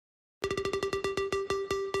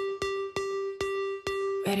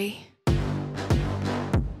Betty.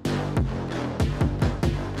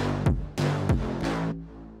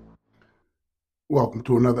 Welcome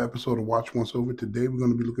to another episode of Watch Once Over. Today we're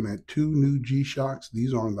going to be looking at two new G-Shocks.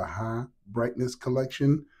 These are in the high brightness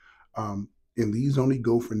collection, and these only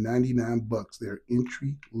go for 99 bucks. They're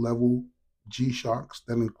entry level G-Shocks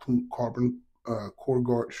that include carbon core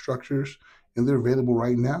guard structures, and they're available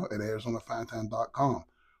right now at ArizonaFineTime.com.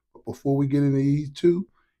 But before we get into these two,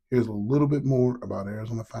 here's a little bit more about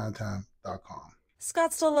ArizonaFineTime.com.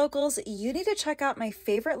 Scottsdale locals, you need to check out my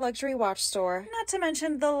favorite luxury watch store, not to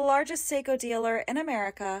mention the largest Seiko dealer in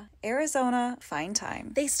America, Arizona Fine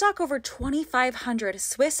Time. They stock over 2,500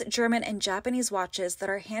 Swiss, German, and Japanese watches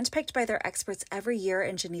that are handpicked by their experts every year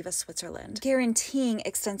in Geneva, Switzerland, guaranteeing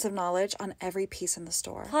extensive knowledge on every piece in the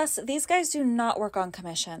store. Plus, these guys do not work on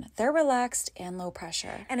commission. They're relaxed and low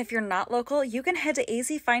pressure. And if you're not local, you can head to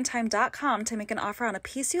azfinetime.com to make an offer on a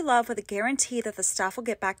piece you love with a guarantee that the staff will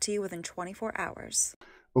get back to you within 24 hours.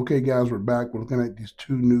 Okay, guys, we're back. We're looking at these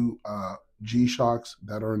two new G-Shocks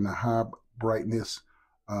that are in the high brightness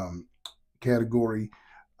category.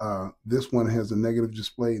 This one has a negative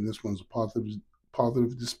display, and this one's a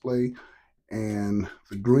positive display. And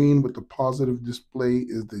the green with the positive display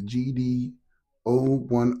is the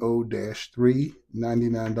GD010-3,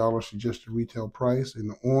 $99 suggested retail price. And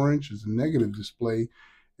the orange is a negative display,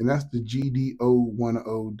 and that's the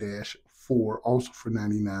GD010-4, also for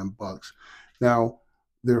 99 bucks. Now,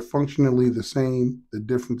 they're functionally the same. The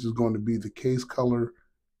difference is going to be the case color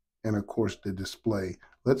and, of course, the display.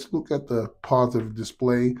 Let's look at the positive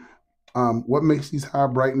display. What makes these high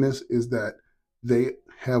brightness is that they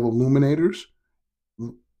have illuminators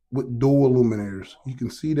with dual illuminators. You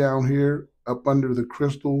can see down here up under the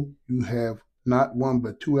crystal, you have not one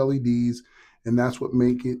but two LEDs, and that's what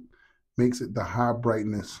makes it the high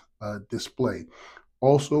brightness display.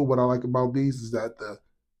 Also, what I like about these is that the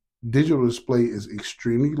digital display is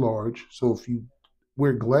extremely large. So if you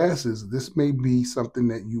wear glasses, this may be something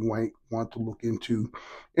that you might want to look into.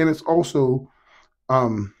 And it's also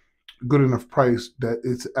good enough price that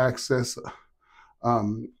it's accessible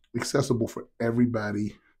for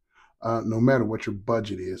everybody, no matter what your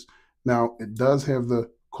budget is. Now, it does have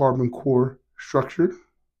the carbon core structure.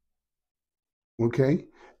 Okay.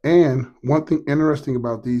 And one thing interesting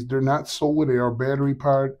about these, they're not solar, they are battery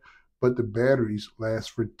powered, but the batteries last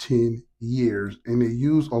for 10 years. And they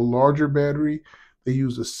use a larger battery. They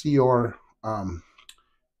use a CR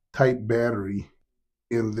type battery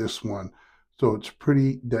in this one. So it's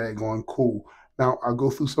pretty daggone cool. Now, I'll go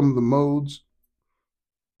through some of the modes.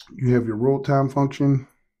 You have your roll time function.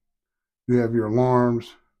 You have your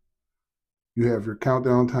alarms. You have your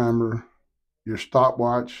countdown timer, your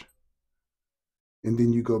stopwatch, and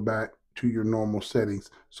then you go back to your normal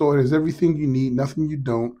settings. So it has everything you need, nothing you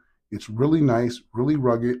don't. It's really nice, really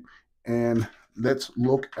rugged. And let's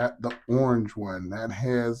look at the orange one that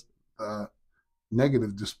has a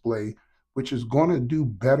negative display, which is going to do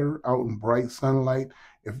better out in bright sunlight.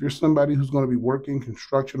 If you're somebody who's going to be working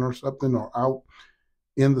construction or something, or out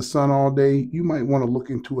in the sun all day, you might want to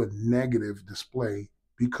look into a negative display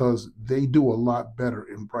because they do a lot better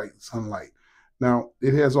in bright sunlight. Now,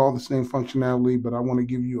 it has all the same functionality, but I want to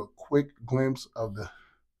give you a quick glimpse of the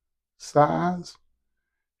size.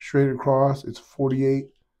 Straight across, it's 48.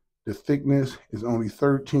 The thickness is only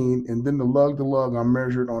 13. And then the lug to lug I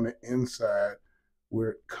measured on the inside where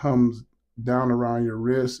it comes down around your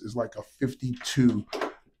wrist is like a 52.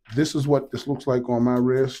 This is what this looks like on my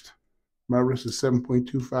wrist. My wrist is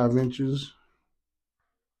 7.25 inches.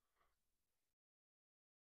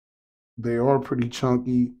 They are pretty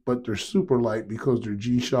chunky, but they're super light because they're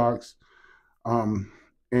G-Shocks.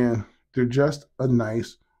 And they're just a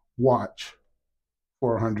nice watch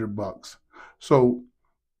for 100 bucks. So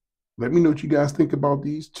let me know what you guys think about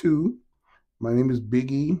these two. My name is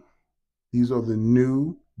Big E. These are the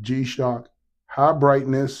new G-Shock high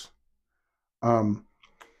brightness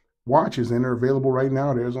watches, and they're available right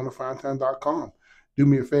now at ArizonaFineTime.com. Do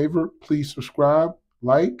me a favor, please subscribe,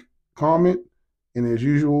 like, comment, and as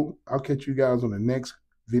usual, I'll catch you guys on the next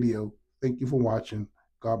video. Thank you for watching.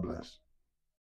 God bless.